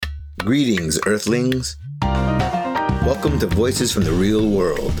Greetings, Earthlings. Welcome to Voices from the Real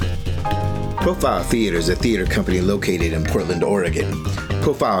World. Profile Theater is a theater company located in Portland, Oregon.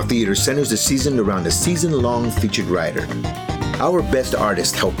 Profile Theater centers the season around a season-long featured writer. Our best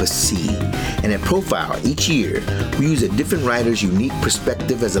artists help us see, and at Profile, each year, we use a different writer's unique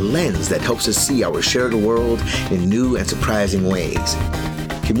perspective as a lens that helps us see our shared world in new and surprising ways.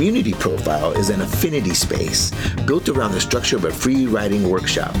 Community Profile is an affinity space built around the structure of a free writing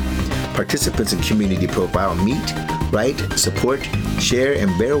workshop. Participants in Community Profile meet, write, support, share,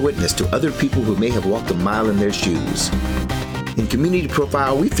 and bear witness to other people who may have walked a mile in their shoes. In Community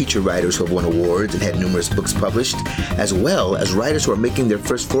Profile, we feature writers who have won awards and had numerous books published, as well as writers who are making their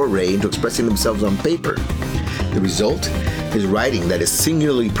first foray into expressing themselves on paper. The result is writing that is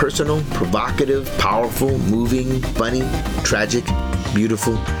singularly personal, provocative, powerful, moving, funny, tragic,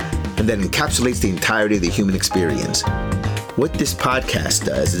 beautiful, and that encapsulates the entirety of the human experience. What this podcast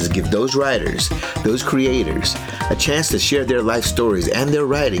does is give those writers, those creators, a chance to share their life stories and their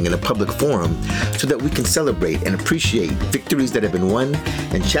writing in a public forum so that we can celebrate and appreciate victories that have been won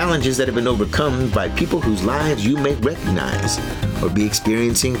and challenges that have been overcome by people whose lives you may recognize or be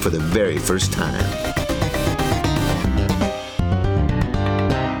experiencing for the very first time.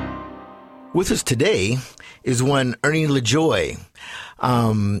 With us today is one Ernie Lijoi.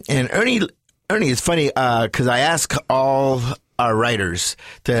 And Ernie, it's funny because I ask all our writers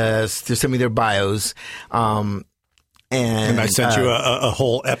to send me their bios. And I sent you a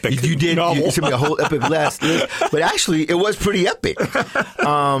whole epic You did. novel. You sent me a whole epic list. But actually, it was pretty epic.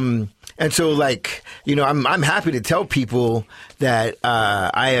 And so, I'm happy to tell people that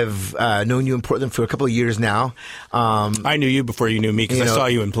I have known you in Portland for a couple of years now. I knew you before you knew me because I saw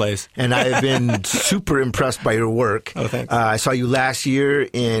you in plays. And I have been super impressed by your work. Oh, thanks. I saw you last year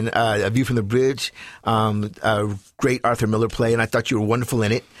in A View from the Bridge, a great Arthur Miller play, and I thought you were wonderful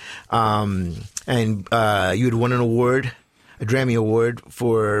in it. And you had won an award, a Drammy Award,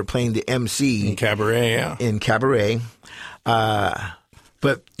 for playing the MC. In Cabaret, yeah. In Cabaret.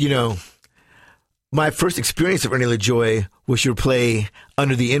 But, my first experience of Ernie Lijoi was your play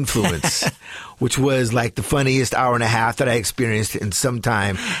Under the Influence, which was like the funniest hour and a half that I experienced in some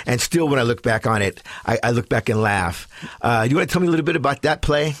time. And still, when I look back on it, I look back and laugh. You want to tell me a little bit about that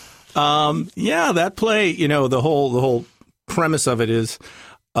play? Yeah, that play, the whole premise of it is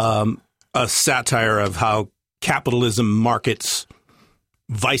a satire of how capitalism markets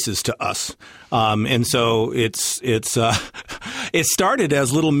vices to us. And so it started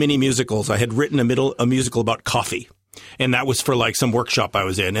as little mini musicals. I had written a musical about coffee. And that was for some workshop I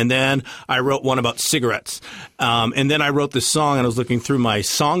was in. And then I wrote one about cigarettes. And then I wrote this song and I was looking through my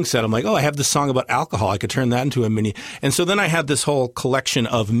song set. I'm like, I have this song about alcohol. I could turn that into a mini. And so then I had this whole collection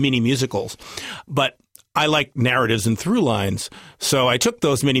of mini musicals. But I like narratives and through lines. So I took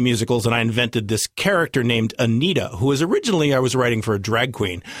those mini musicals and I invented this character named Anita, who was originally I was writing for a drag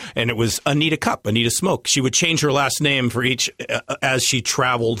queen. And it was Anita Cup, Anita Smoke. She would change her last name for each as she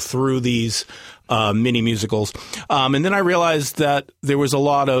traveled through these mini musicals. And then I realized that there was a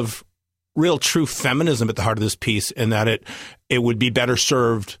lot of real true feminism at the heart of this piece and that it would be better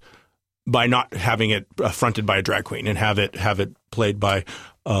served by not having it fronted by a drag queen and have it played by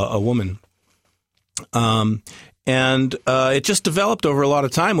a woman. And it just developed over a lot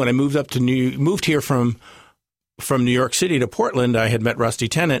of time. When I moved here from New York City to Portland, I had met Rusty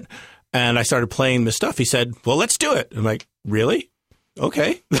Tennant and I started playing this stuff. He said, well, let's do it. I'm like, really?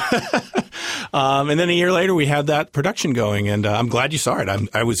 Okay. And then a year later, we had that production going, and I'm glad you saw it.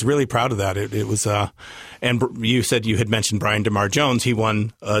 I was really proud of that. It was, and you said you had mentioned Brian DeMar Jones. He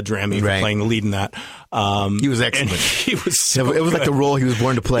won a Drammy for playing the lead in that. He was excellent. He was it was like the role he was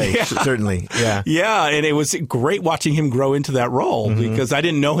born to play. Yeah. Certainly. Yeah. Yeah, and it was great watching him grow into that role because I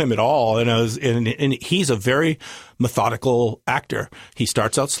didn't know him at all, and he's a very methodical actor. He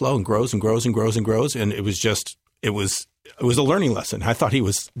starts out slow and grows and grows and grows and grows, and it was a learning lesson. I thought he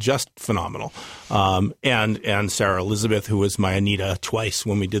was just phenomenal. And Sarah Elizabeth, who was my Anita twice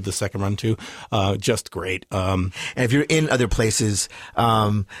when we did the second run too, just great. And if you're in other places,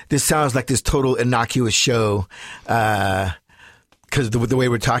 this sounds like this total innocuous show, because the way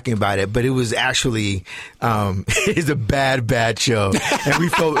we're talking about it, but it was actually, it is a bad show. And we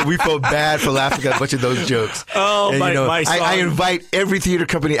felt bad for laughing at a bunch of those jokes. Oh, and, my song. I invite every theater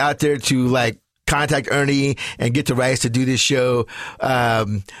company out there to contact Ernie and get the rights to do this show. But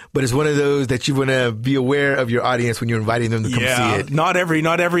it's one of those that you want to be aware of your audience when you're inviting them to come see it. Not every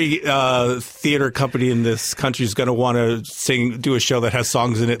theater company in this country is going to want to do a show that has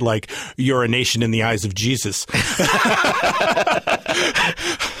songs in it like "You're a Nation in the Eyes of Jesus."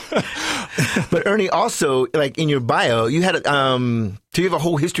 But Ernie, also, like in your bio, you had so you have a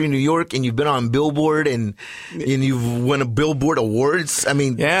whole history in New York, and you've been on Billboard, and you've won a Billboard awards. I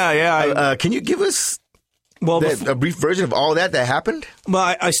mean, can you give us a brief version of all that happened?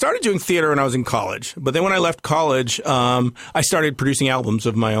 Well, I started doing theater when I was in college, but then when I left college, I started producing albums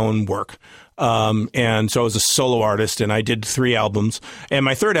of my own work. And so I was a solo artist, and I did 3 albums. And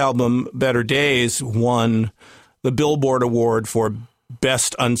my third album, Better Days, won the Billboard Award for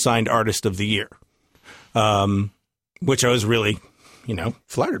Best Unsigned Artist of the Year, which I was really,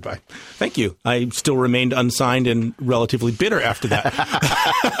 flattered by. Thank you. I still remained unsigned and relatively bitter after that.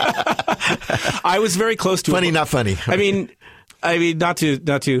 I was very close to funny, not funny. I mean, not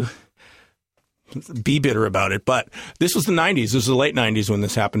to be bitter about it, but this was the 90s. This was the late 90s when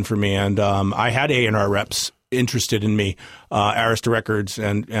this happened for me, and I had A&R reps interested in me, Arista Records,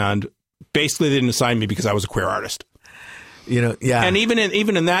 and basically they didn't assign me because I was a queer artist. Yeah. And even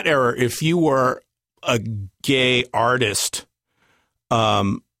in that era, if you were a gay artist,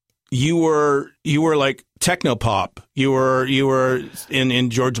 you were like technopop. You were in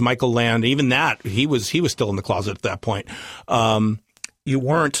George Michael land. Even that, he was still in the closet at that point. You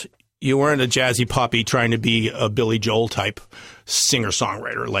weren't a jazzy poppy trying to be a Billy Joel type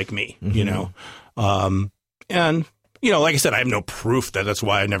singer-songwriter like me, and like I said, I have no proof that that's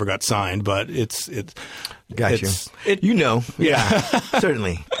why I never got signed, but Got you. Yeah,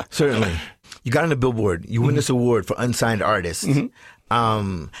 certainly. You got on the Billboard. You won this award for Unsigned Artist.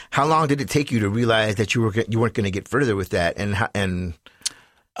 Mm-hmm. How long did it take you to realize that you weren't going to get further with that? And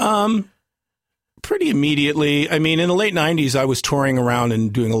pretty immediately. I mean, in the late 90s, I was touring around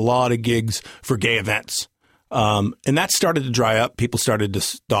and doing a lot of gigs for gay events. And that started to dry up. People started to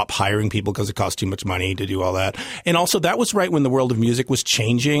stop hiring people because it cost too much money to do all that. And also that was right when the world of music was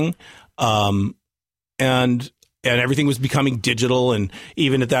changing. And everything was becoming digital. And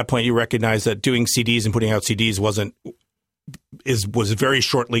even at that point, you recognize that doing CDs and putting out CDs was very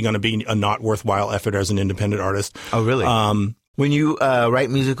shortly going to be a not worthwhile effort as an independent artist. Oh, really? When you write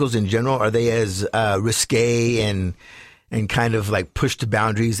musicals in general, are they as risque and kind of like push the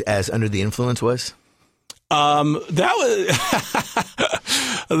boundaries as Under the Influence was? That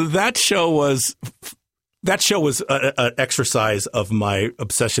show was an exercise of my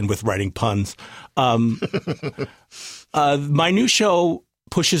obsession with writing puns. My new show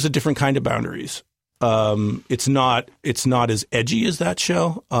pushes a different kind of boundaries. It's not as edgy as that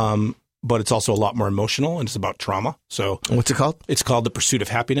show, but it's also a lot more emotional, and it's about trauma. So what's it called? It's called The Pursuit of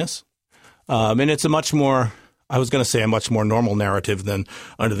Happiness. And it's a much more normal narrative than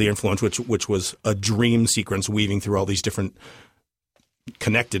Under the Influence, which was a dream sequence weaving through all these different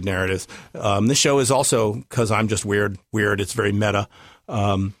connected narratives. This show is also, because I'm just weird, it's very meta.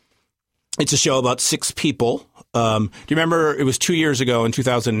 It's a show about 6 people. Do you remember it was 2 years ago in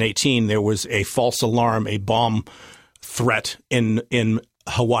 2018, there was a false alarm, a bomb threat in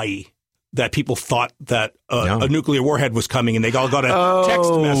Hawaii that people thought that a nuclear warhead was coming, and they all got a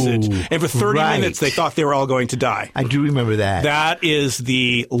text message. And for 30 minutes, they thought they were all going to die. I do remember that. That is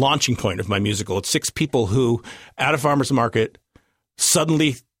the launching point of my musical. It's 6 people who, at a farmer's market,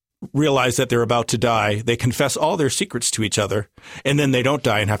 suddenly realize that they're about to die. They confess all their secrets to each other, and then they don't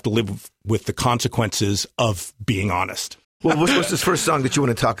die and have to live with the consequences of being honest. Well, what's this first song that you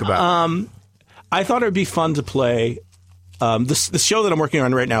want to talk about? I thought it would be fun to play. The show that I'm working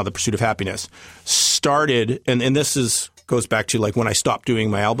on right now, The Pursuit of Happiness, started, and this goes back to like when I stopped doing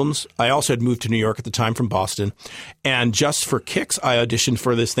my albums. I also had moved to New York at the time from Boston, and just for kicks, I auditioned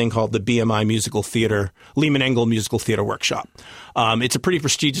for this thing called the BMI Lehman Engel Musical Theater Workshop. It's a pretty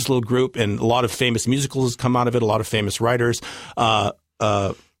prestigious little group, and a lot of famous musicals come out of it. A lot of famous writers. I'm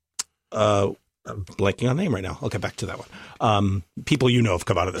blanking on name right now. I'll get back to that one. People have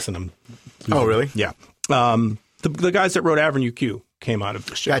come out of this, and I'm. Oh, really? Yeah. The guys that wrote Avenue Q came out of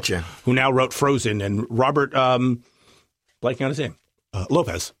the show. Gotcha. Who now wrote Frozen, and Robert, blanking on his name,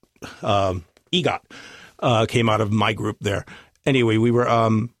 Lopez, EGOT, came out of my group there. Anyway, we were, I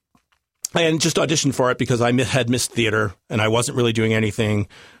just auditioned for it because I had missed theater, and I wasn't really doing anything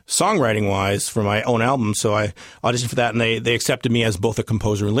songwriting-wise for my own album, so I auditioned for that, and they accepted me as both a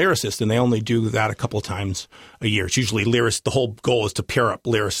composer and lyricist, and they only do that a couple of times a year. It's usually the whole goal is to pair up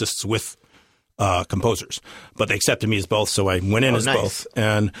lyricists with composers, but they accepted me as both, so I went in as both,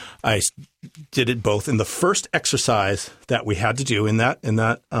 and I did it both. And the first exercise that we had to do in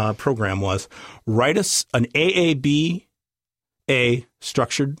that program was write an AABA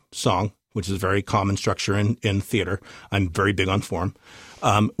structured song, which is a very common structure in theater. I'm very big on form,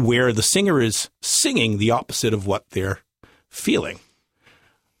 where the singer is singing the opposite of what they're feeling.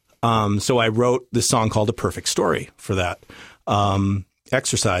 So I wrote this song called A Perfect Story for that.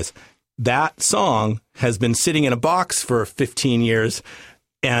 exercise. That song has been sitting in a box for 15 years,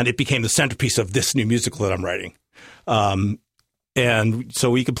 and it became the centerpiece of this new musical that I'm writing. And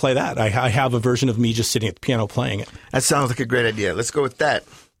so we could play that. I have a version of me just sitting at the piano playing it. That sounds like a great idea. Let's go with that.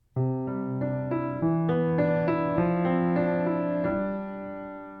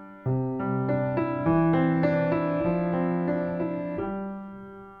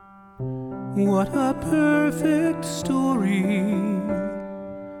 What a perfect story,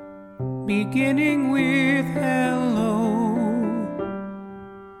 beginning with hello.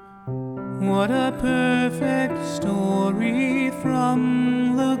 What a perfect story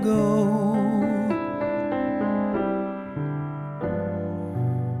from the go.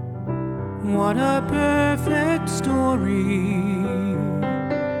 What a perfect story.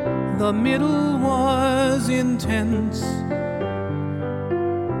 The middle was intense.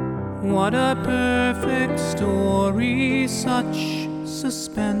 What a perfect story, such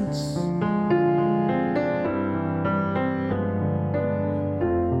suspense.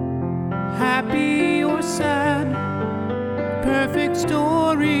 Happy or sad, perfect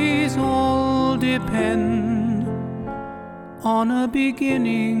stories all depend on a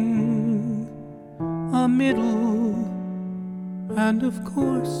beginning, a middle, and of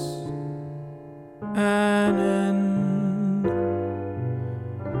course, an end.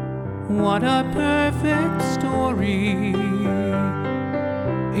 What a perfect story.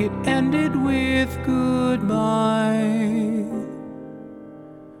 It ended with goodbye.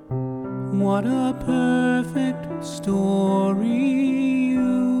 What a perfect story,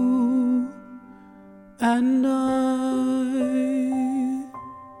 you and I.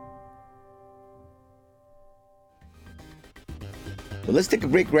 Well, let's take a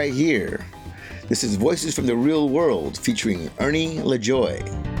break right here. This is Voices from the Real World featuring Ernie Lijoi.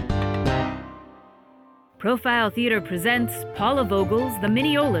 Profile Theater presents Paula Vogel's The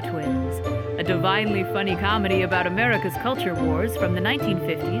Mineola Twins, a divinely funny comedy about America's culture wars from the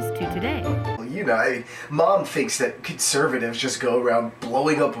 1950s to today. Well, you know, Mom thinks that conservatives just go around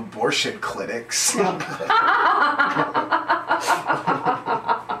blowing up abortion clinics.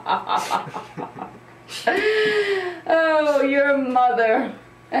 Oh, your mother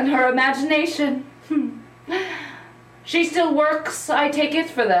and her imagination. She still works, I take it,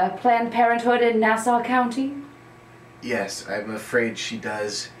 for the Planned Parenthood in Nassau County? Yes, I'm afraid she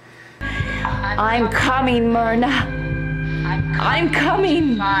does. I'm coming, Myrna. I'm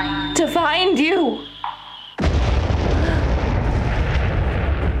coming to find you.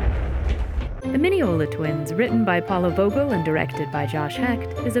 The Mineola Twins, written by Paula Vogel and directed by Josh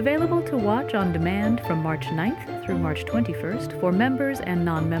Hecht, is available to watch on demand from March 9th through March 21st for members and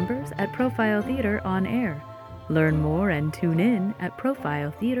non-members at Profile Theater on air. Learn more and tune in at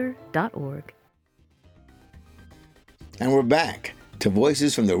profiletheater.org. And we're back to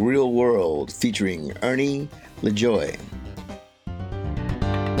Voices from the Real World featuring Ernie Lijoi.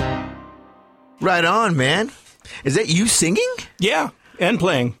 Right on, man. Is that you singing? Yeah, and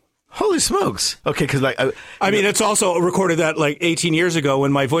playing. Holy smokes. Okay, because I mean, it's also recorded that like 18 years ago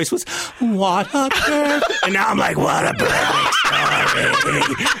when my voice was, what a perfect, and now I'm like, what a perfect story.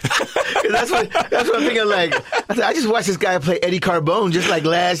 that's what I'm thinking. Like, I just watched this guy play Eddie Carbone just like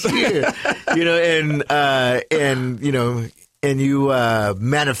last year, and you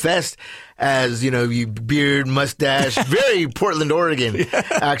manifest as, you beard, mustache, very Portland, Oregon,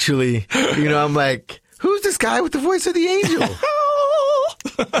 actually. I'm like, who's this guy with the voice of the angel?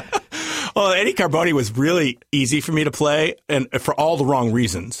 Well, Eddie Carbone was really easy for me to play, and for all the wrong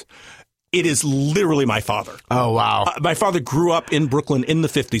reasons. It is literally my father. Oh, wow. My father grew up in Brooklyn in the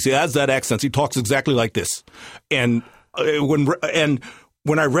 50s. He has that accent. He talks exactly like this. And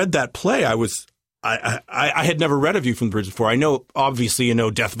when I read that play, I had never read A View from the Bridge before. I know, obviously,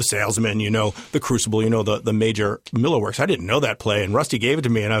 Death of a Salesman, The Crucible, the major Miller works. I didn't know that play, and Rusty gave it to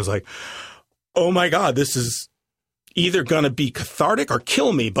me, and I was like, oh, my God, this is either going to be cathartic or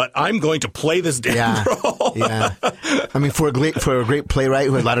kill me, but I'm going to play this damn role. Yeah. I mean, for a great playwright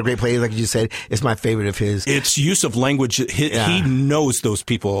who has a lot of great plays, like you just said, it's my favorite of his. It's use of language. He knows those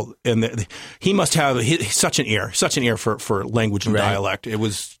people, and he must have such an ear for language and dialect. Have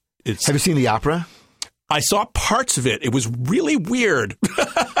you seen the opera? I saw parts of it. It was really weird.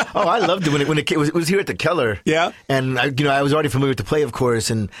 Oh, I loved it when it was here at the Keller. Yeah. And, I was already familiar with the play, of course,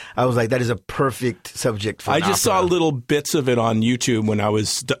 and I was like, that is a perfect subject for an opera. Saw little bits of it on YouTube when I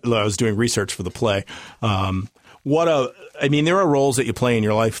was doing research for the play. There are roles that you play in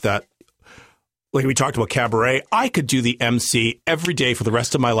your life that, like we talked about cabaret, I could do the MC every day for the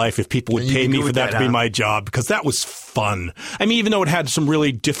rest of my life if people would pay me for that to be my job, because that was fun. I mean, even though it had some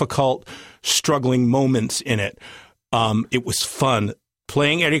really difficult, struggling moments in it, it was fun.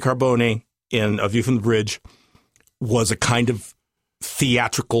 playing Eddie Carbone in A View from the Bridge was a kind of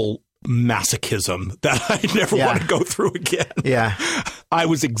theatrical masochism that I never want to go through again. Yeah. I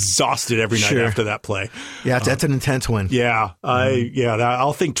was exhausted every night after that play. Yeah, that's an intense one. Yeah.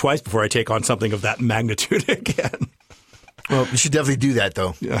 I'll think twice before I take on something of that magnitude again. Well, you should definitely do that,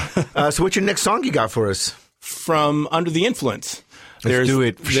 though. Yeah. So what's your next song you got for us? From Under the Influence. Let's do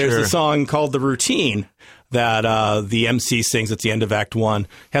it. There's a song called The Routine that the MC sings at the end of Act 1. It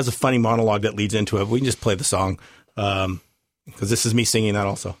has a funny monologue that leads into it. We can just play the song because this is me singing that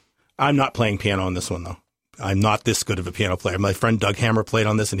also. I'm not playing piano on this one, though. I'm not this good of a piano player. My friend Doug Hammer played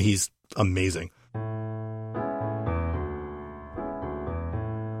on this, and he's amazing.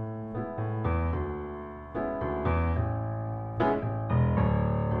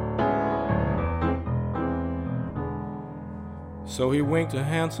 So he winked a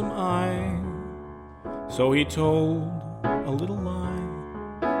handsome eye, so he told a little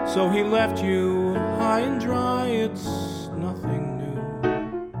lie, so he left you high and dry, it's nothing new.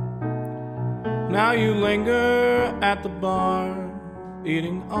 Now you linger at the bar,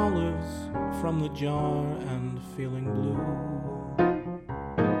 eating olives from the jar and feeling blue.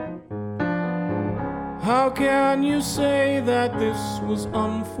 How can you say that this was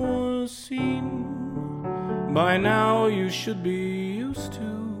unforeseen? By now you should be used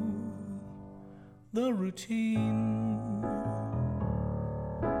to the routine.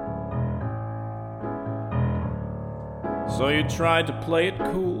 So you tried to play it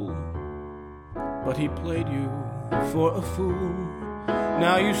cool, but he played you for a fool.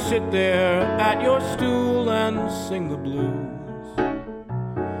 Now you sit there at your stool and sing the blues.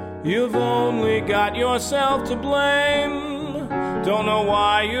 You've only got yourself to blame. Don't know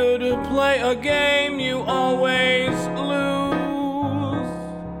why you'd play a game you always lose.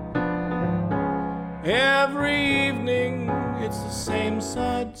 Every evening it's the same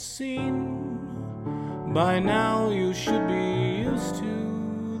sad scene. By now you should be used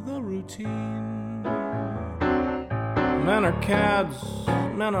to the routine. Men are cads,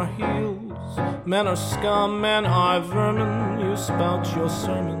 men are heels, men are scum, men are vermin. You spout your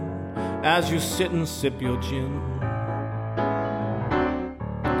sermon as you sit and sip your gin.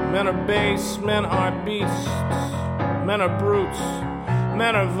 Men are base, men are beasts, men are brutes,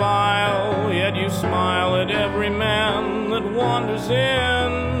 men are vile, yet you smile at every man that wanders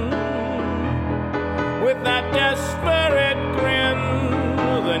in with that desperate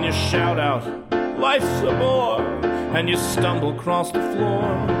grin. Then you shout out, life's a bore, and you stumble across the floor,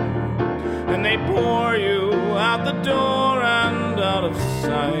 and they pour you out the door and out of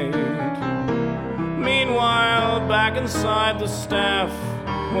sight. Meanwhile, back inside the staff,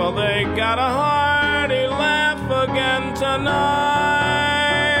 well, they got a hearty laugh again tonight.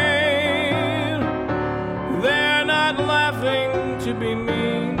 They're not laughing to be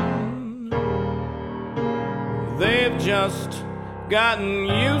mean. They've just gotten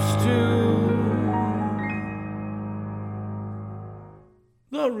used to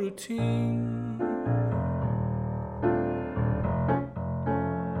the routine.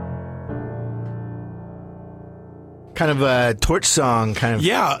 Kind of a torch song, kind of.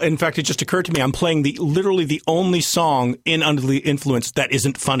 Yeah, in fact, it just occurred to me I'm playing literally the only song in Under the Influence that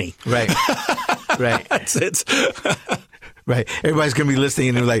isn't funny. Right, right. It's right. Everybody's going to be listening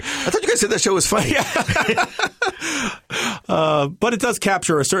and they're like, I thought you guys said that show was funny. But it does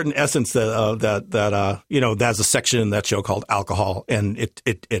capture a certain essence that there's a section in that show called Alcohol, and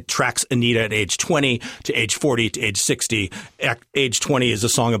it tracks Anita at age 20 to age 40 to age 60. Age 20 is a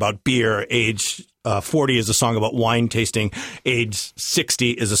song about beer. Age 40 is a song about wine tasting. Age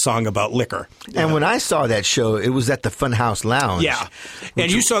 60 is a song about liquor. And when I saw that show, it was at the Funhouse Lounge. Yeah.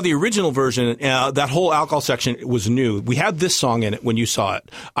 And you saw the original version. That whole alcohol section was new. We had this song in it when you saw it.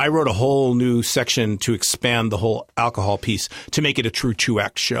 I wrote a whole new section to expand the whole alcohol piece to make it a true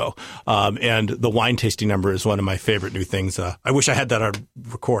 2-act show. And the wine tasting number is one of my favorite new things. I wish I had that on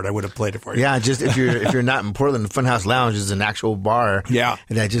record. I would have played it for you. Yeah, just if you're not in Portland, the Funhouse Lounge is an actual bar. Yeah.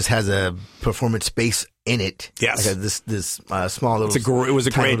 And that just has a performance space in it. Yes. Like this small little it was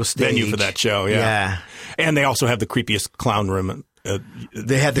a great venue for that show. Yeah. And they also have the creepiest clown room.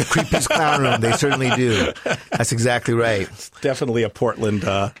 They have the creepiest clown room. They certainly do. That's exactly right. It's definitely a Portland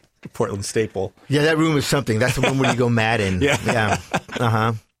staple. Yeah, that room is something. That's the room where you go mad in. Yeah. Yeah.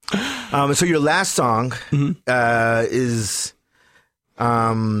 Uh-huh. So your last song is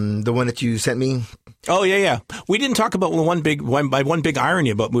the one that you sent me. Oh, yeah. We didn't talk about one big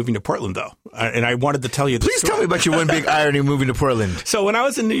irony about moving to Portland, though. And I wanted to tell you this. Please tell me about your one big irony moving to Portland. So when I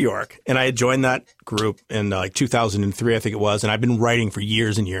was in New York, and I had joined that group in 2003, I think it was, and I've been writing for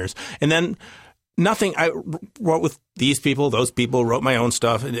years and years. And then nothing. I wrote with these people, those people, wrote my own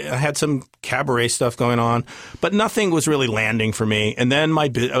stuff. I had some cabaret stuff going on, but nothing was really landing for me. And then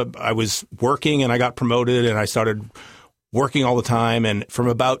I was working and I got promoted and I started working all the time. And from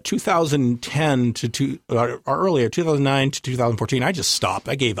about 2010 or earlier, 2009 to 2014, I just stopped.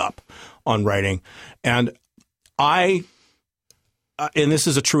 I gave up on writing. And and this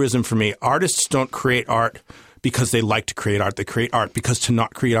is a truism for me, artists don't create art because they like to create art. They create art because to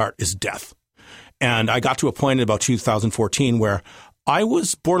not create art is death. And I got to a point in about 2014 where I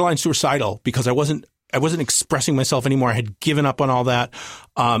was borderline suicidal because I wasn't expressing myself anymore. I had given up on all that.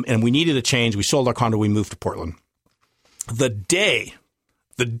 And we needed a change. We sold our condo. We moved to Portland. The day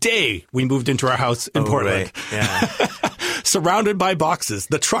we moved into our house in Portland, right. Yeah. surrounded by boxes,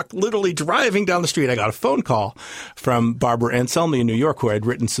 the truck literally driving down the street, I got a phone call from Barbara Anselmi in New York, who I'd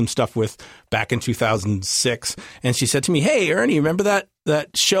written some stuff with back in 2006. And she said to me, "Hey, Ernie, remember that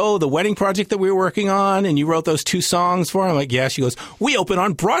show, The Wedding Project that we were working on, and you wrote those 2 songs for?" I'm like, "Yeah." She goes, "We open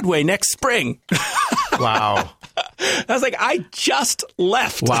on Broadway next spring." Wow. I was like, I just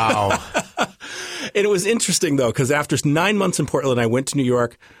left. Wow. And it was interesting, though, because after 9 months in Portland, I went to New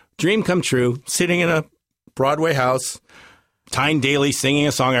York, dream come true, sitting in a Broadway house, Tyne Daly singing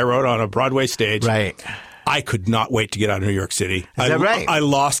a song I wrote on a Broadway stage. Right. I could not wait to get out of New York City. Is that right? I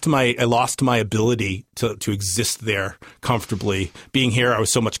lost my ability to exist there comfortably. Being here, I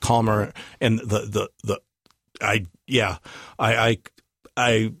was so much calmer, and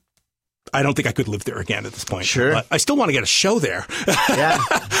I don't think I could live there again at this point. Sure. But I still want to get a show there. Yeah.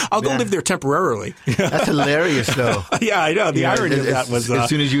 I'll go live there temporarily. That's hilarious, though. Yeah, I know. The irony of that was... as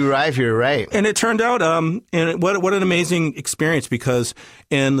soon as you arrive here, right. And it turned out, what an amazing experience, because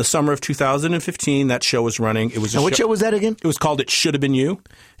in the summer of 2015, that show was running. It was what show was that again? It was called It Shoulda Been You.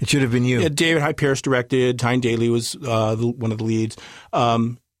 It Shoulda Been You. David Hyde Pierce directed. Tyne Daly was one of the leads.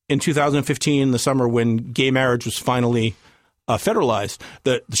 In 2015, the summer when gay marriage was finally... federalized,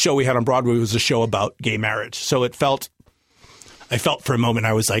 the show we had on Broadway was a show about gay marriage. So I felt for a moment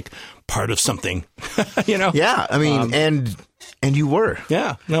I was like part of something, you know? Yeah, I mean, and you were.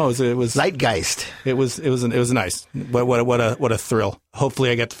 Yeah, no, it was Zeitgeist. It was nice. What a thrill. Hopefully,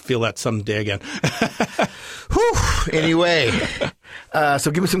 I get to feel that someday again. Whew. Anyway,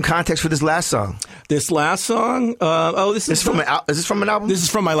 so give me some context for this last song. This last song. Is this from an album? This is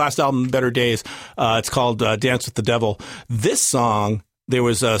from my last album, Better Days. It's called "Dance with the Devil." This song. There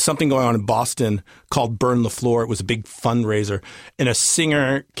was something going on in Boston called Burn the Floor. It was a big fundraiser, and a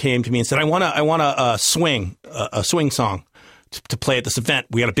singer came to me and said, "I want a swing song to play at this event.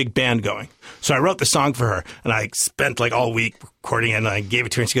 We got a big band going." So I wrote the song for her, and I spent like all week recording it, and I gave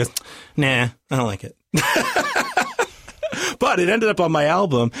it to her, and she goes, "Nah, I don't like it." But it ended up on my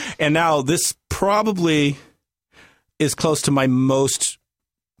album, and now this probably is close to my most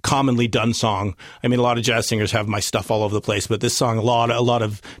commonly done song. I mean, a lot of jazz singers have my stuff all over the place, but this song, a lot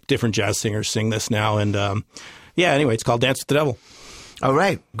of different jazz singers sing this now. And anyway, it's called Dance with the Devil. All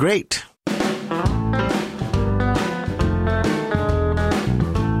right, great.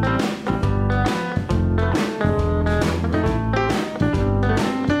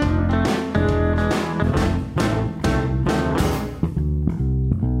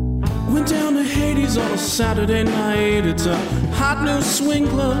 On a Saturday night, it's a hot new swing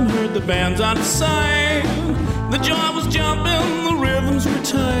club. Heard the band's on side. The joint was jumping, the rhythms were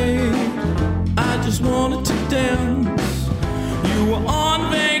tight. I just wanted to dance. You were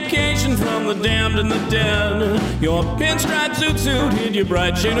on vacation from the damned and the dead. Your pinstripe suit hid your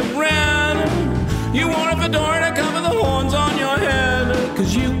bright shade of red. You wore a fedora to cover the horns on your head,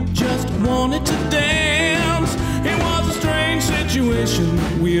 'cause you just wanted to dance. It was a strange situation,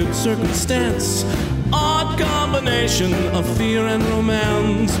 weird circumstance, odd combination of fear and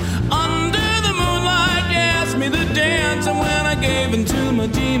romance. Under the moonlight, you asked me to dance, and when I gave in to my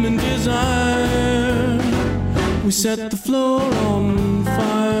demon desire, we set the floor on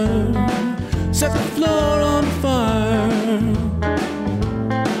fire, set the floor on fire.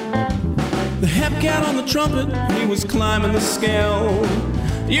 The hepcat on the trumpet, he was climbing the scale.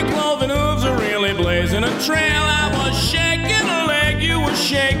 Your cloven hooves are really blazing a trail. I was shaking a leg, you were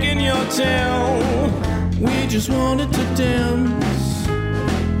shaking your tail. We just wanted to dance.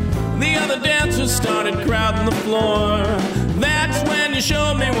 The other dancers started crowding the floor. That's when you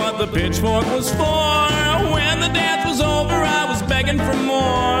showed me what the pitchfork was for. When the dance was over, I was begging for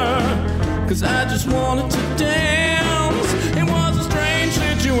more, 'cause I just wanted to dance. It was a strange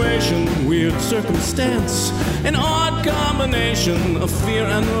situation, weird circumstance, an odd combination of fear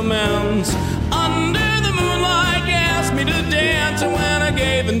and romance. Under the moonlight, you asked me to dance, and when I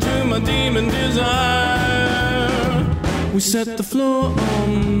gave in to my demon desire, We set the floor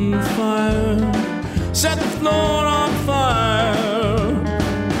on fire. Set the floor on fire.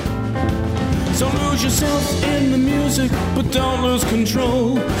 So lose yourself in the music, but don't lose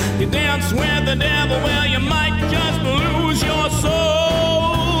control. You dance with the devil, well, you might just lose your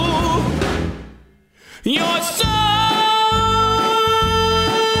soul. Your soul.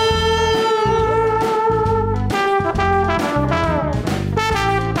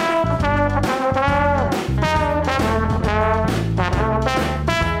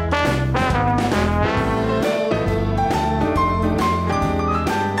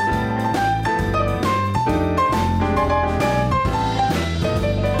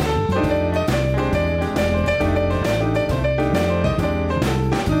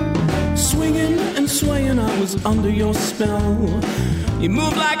 Under your spell, you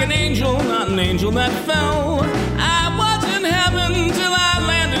move like an angel, not an angel that fell. I was in heaven till I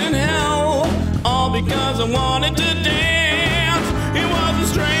landed in hell, all because I wanted to dance. It was a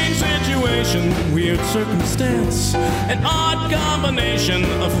strange situation, weird circumstance, an odd combination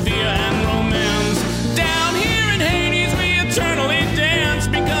of fear and romance. Down here in Hades we eternally dance,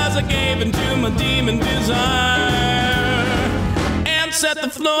 because I gave into my demon desire and set the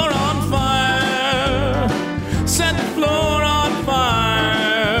floor on fire. Set the floor on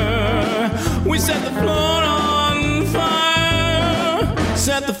fire. We set the floor on fire.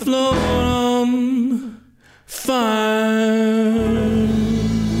 Set the floor on fire.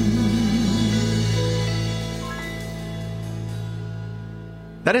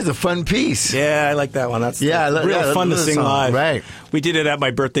 That is a fun piece. Yeah, I like that one. That's real fun to sing live. Right. We did it at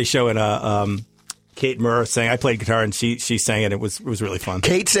my birthday show in Kate Murr sang. I played guitar and she sang it. It was really fun.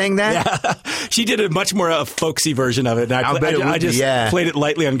 Kate sang that? Yeah. She did a much more folksy version of it. And I just played it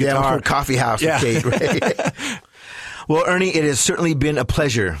lightly on guitar. Yeah, for Coffee House with Kate, right? Well, Ernie, it has certainly been a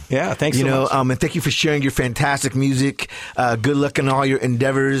pleasure. Yeah, thanks so much. And thank you for sharing your fantastic music. Good luck in all your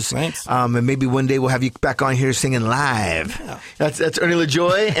endeavors. Thanks. And maybe one day we'll have you back on here singing live. Yeah. That's Ernie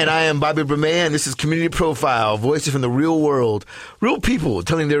Lijoi, and I am Bobby Bermea, and this is Community Profile, voices from the real world. Real people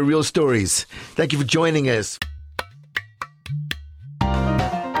telling their real stories. Thank you for joining us.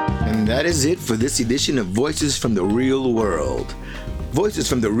 And that is it for this edition of Voices from the Real World. Voices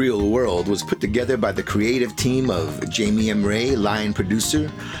from the Real World was put together by the creative team of Jamie M. Ray, line producer,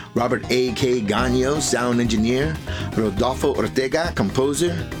 Robert A.K. Gagno, sound engineer, Rodolfo Ortega,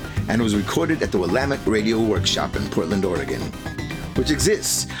 composer, and was recorded at the Willamette Radio Workshop in Portland, Oregon, which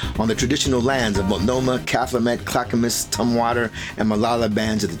exists on the traditional lands of Multnomah, Cathlamet, Clackamas, Tumwater, and Malala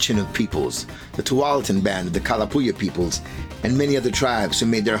bands of the Chinook peoples, the Tualatin band of the Kalapuya peoples, and many other tribes who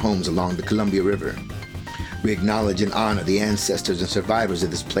made their homes along the Columbia River. We acknowledge and honor the ancestors and survivors of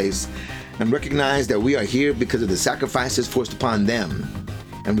this place and recognize that we are here because of the sacrifices forced upon them,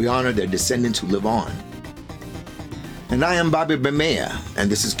 and we honor their descendants who live on. And I am Bobby Bermea, and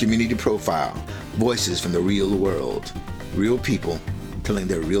this is Community Profile, voices from the real world. Real people telling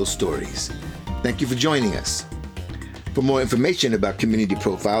their real stories. Thank you for joining us. For more information about Community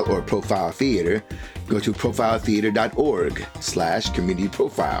Profile or Profile Theater, go to profiletheater.org/community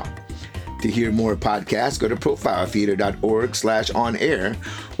profile. To hear more podcasts, go to profiletheater.org/on-air,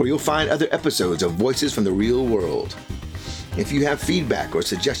 where you'll find other episodes of Voices from the Real World. If you have feedback or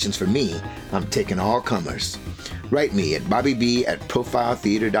suggestions for me, I'm taking all comers. Write me at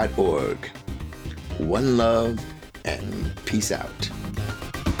bobbyb@profiletheater.org. One love and peace out.